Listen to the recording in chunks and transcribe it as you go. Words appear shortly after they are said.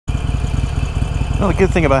Well, the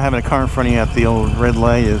good thing about having a car in front of you at the old red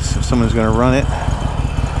light is if someone's going to run it,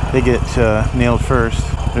 they get nailed first.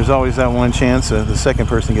 There's always that one chance the second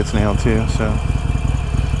person gets nailed too, so.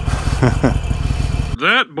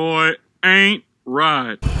 That boy ain't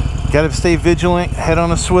right. Gotta stay vigilant, head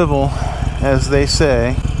on a swivel, as they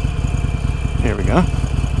say. Here we go.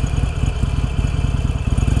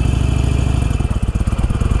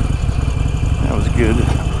 That was a good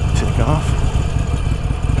takeoff.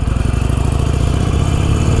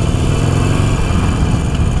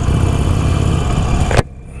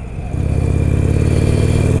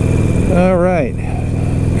 All right,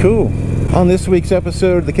 cool. On this week's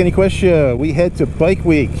episode of the Kenny Quest Show, we head to Bike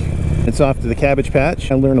Week. It's off to the Cabbage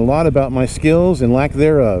Patch. I learn a lot about my skills and lack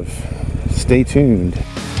thereof. Stay tuned. Hey,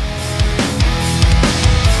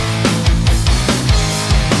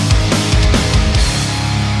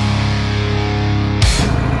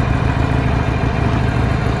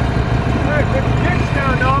 put your kicks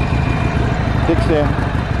down, dog. Kicks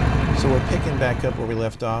down. So we're picking back up where we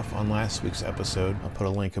left off on last week's episode. I'll put a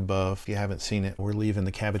link above if you haven't seen it. We're leaving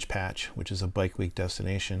the Cabbage Patch, which is a bike week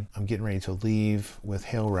destination. I'm getting ready to leave with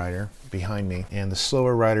Hail Rider behind me, and the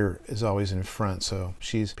slower rider is always in front, so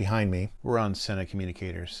she's behind me. We're on Senna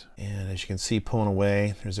communicators, and as you can see, pulling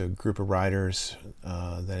away, there's a group of riders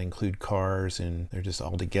that include cars, and they're just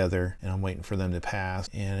all together, and I'm waiting for them to pass.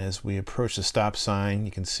 And as we approach the stop sign,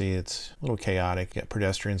 you can see it's a little chaotic. You got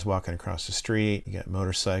pedestrians walking across the street, you got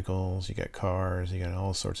motorcycles, you got cars, you got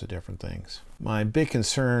all sorts of different things. My big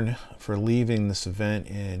concern for leaving this event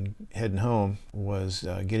and heading home was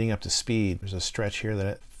getting up to speed. There's a stretch here that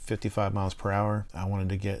at 55 miles per hour, I wanted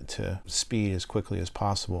to get to speed as quickly as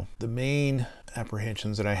possible. The main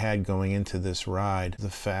apprehensions that I had going into this ride, the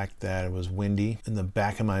fact that it was windy. In the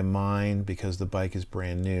back of my mind, because the bike is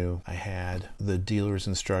brand new, I had the dealer's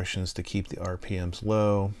instructions to keep the RPMs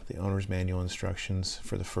low, the owner's manual instructions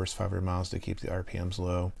for the first 500 miles to keep the RPMs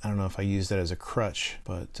low. I don't know if I used that as a crutch,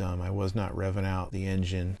 but I was not revving out the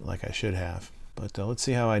engine like I should have. But let's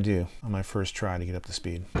see how I do on my first try to get up to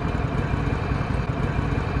speed.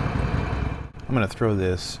 I'm going to throw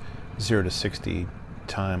this 0 to 60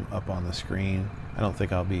 time up on the screen. I don't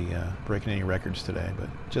think I'll be breaking any records today, but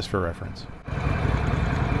just for reference.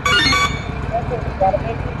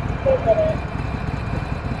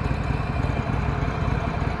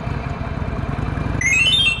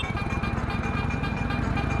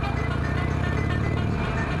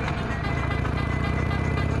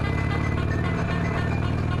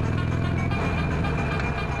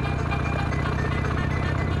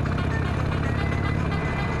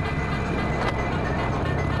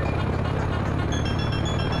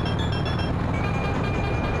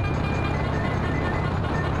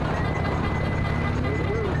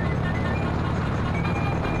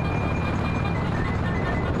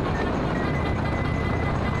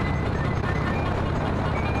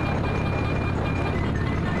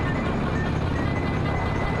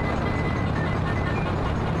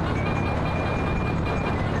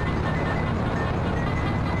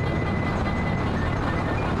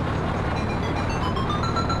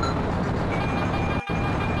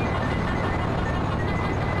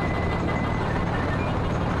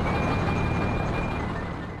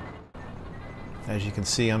 As you can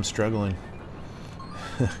see, I'm struggling.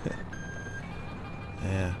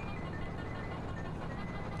 Yeah.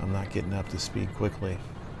 I'm not getting up to speed quickly.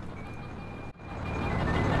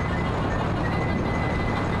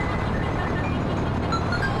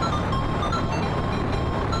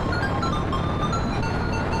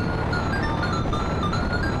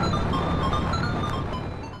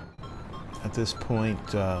 At this point,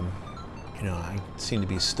 you know, I seem to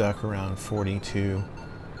be stuck around 42.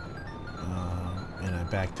 And I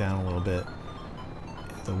backed down a little bit.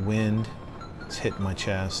 The wind is hitting my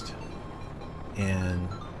chest, and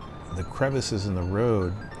the crevices in the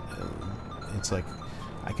road, it's like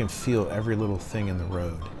I can feel every little thing in the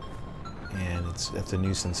road, and it's a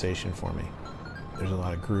new sensation for me. There's a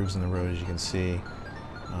lot of grooves in the road, as you can see.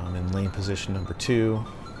 In lane position number 2.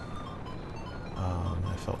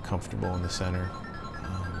 I felt comfortable in the center,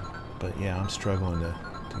 but yeah, I'm struggling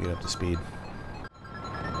to get up to speed.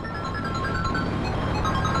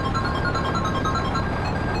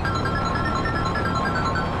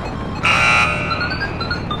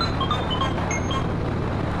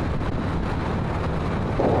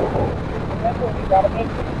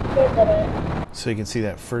 So you can see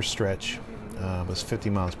that first stretch was 50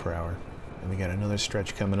 miles per hour. And we got another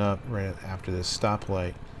stretch coming up right after this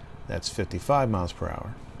stoplight. That's 55 miles per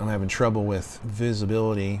hour. I'm having trouble with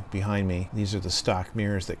visibility behind me. These are the stock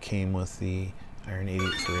mirrors that came with the iron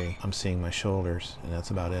 883. I'm seeing my shoulders, and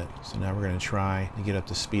that's about it. So now we're going to try to get up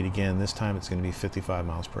to speed again. This time it's going to be 55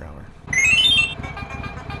 miles per hour.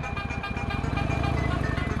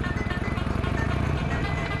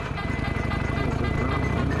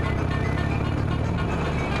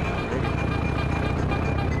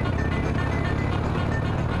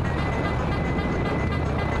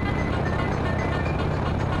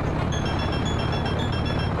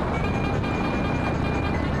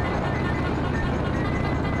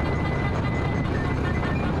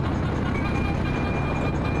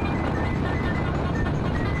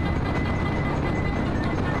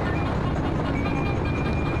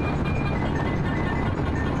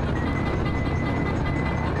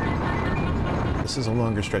 This is a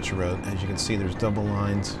longer stretch of road. As you can see, there's double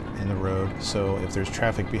lines in the road. So if there's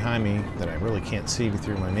traffic behind me that I really can't see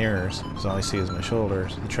through my mirrors, because all I see is my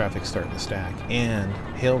shoulders, the traffic's starting to stack. And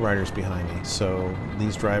hail riders behind me. So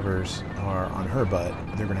these drivers are on her butt.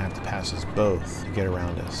 They're gonna have to pass us both to get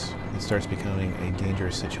around us. It starts becoming a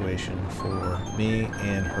dangerous situation for me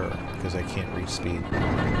and her because I can't reach speed. You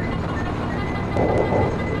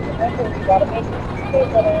gotta make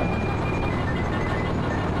space in it.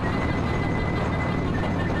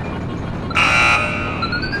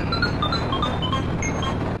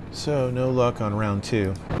 So no luck on round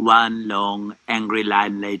 2. One long, angry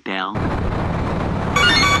line later.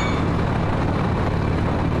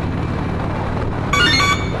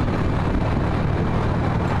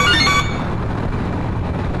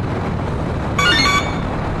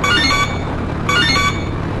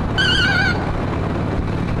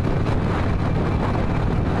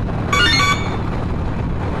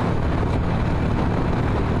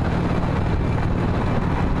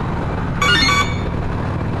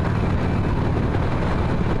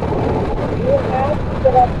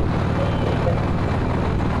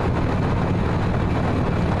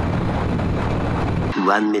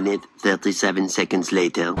 One minute, 37 seconds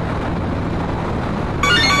later.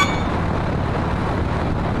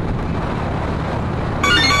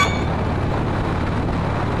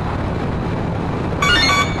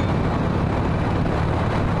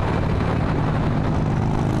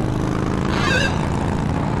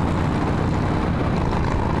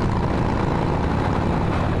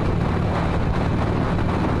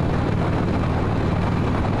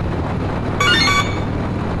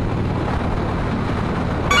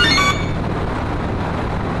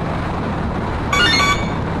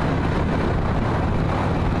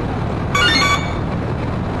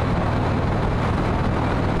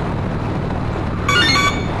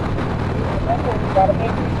 Gotta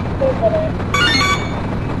make space in it.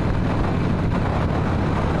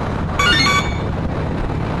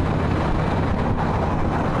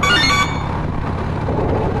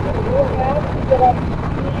 You have to get up to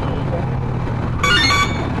speed.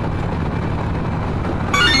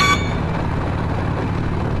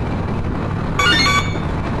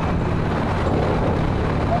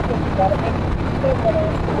 Gotta make space in it.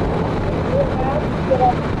 You have to get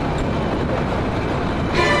up to speed.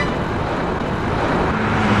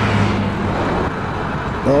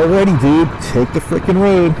 Alrighty, dude, take the frickin'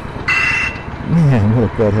 road. Man, what a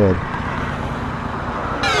butthead.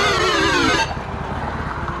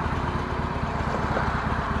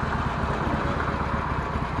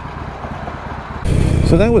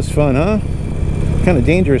 So that was fun, huh? Kind of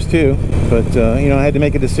dangerous too, but you know, I had to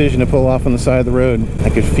make a decision to pull off on the side of the road. I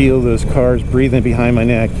could feel those cars breathing behind my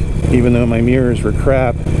neck, even though my mirrors were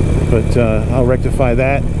crap, but I'll rectify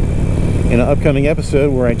that in an upcoming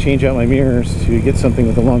episode where I change out my mirrors to get something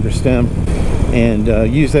with a longer stem and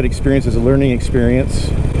use that experience as a learning experience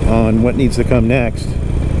on what needs to come next,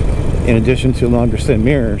 in addition to longer stem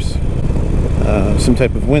mirrors, some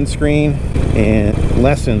type of windscreen and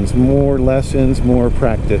lessons, more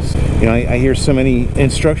practice. You know, I hear so many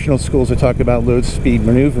instructional schools that talk about low speed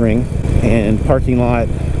maneuvering and parking lot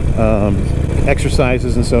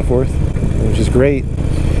exercises and so forth, which is great.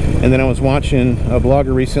 And then I was watching a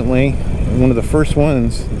blogger recently, one of the first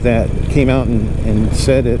ones that came out and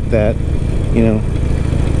said it, that, you know,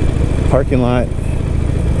 parking lot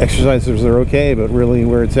exercises are okay, but really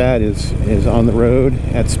where it's at is on the road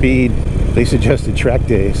at speed. They suggested track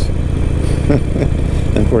days.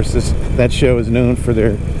 And of course that show is known for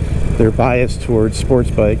their bias towards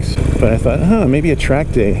sports bikes, but I thought, maybe a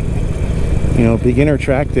track day, you know, beginner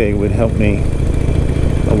track day would help me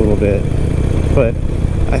a little bit. But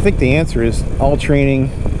I think the answer is all training,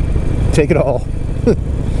 take it all.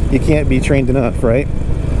 You can't be trained enough, right?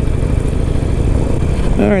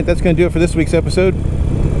 All right, that's going to do it for this week's episode.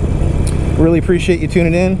 Really appreciate you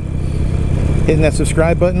tuning in, hitting that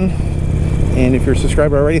subscribe button. And if you're a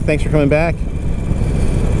subscriber already, thanks for coming back.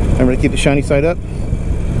 Remember to keep the shiny side up.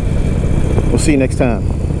 We'll see you next time.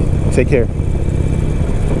 Take care.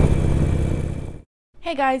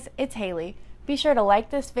 Hey guys, it's Haley. Be sure to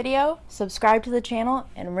like this video, subscribe to the channel,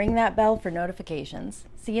 and ring that bell for notifications.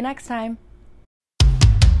 See you next time.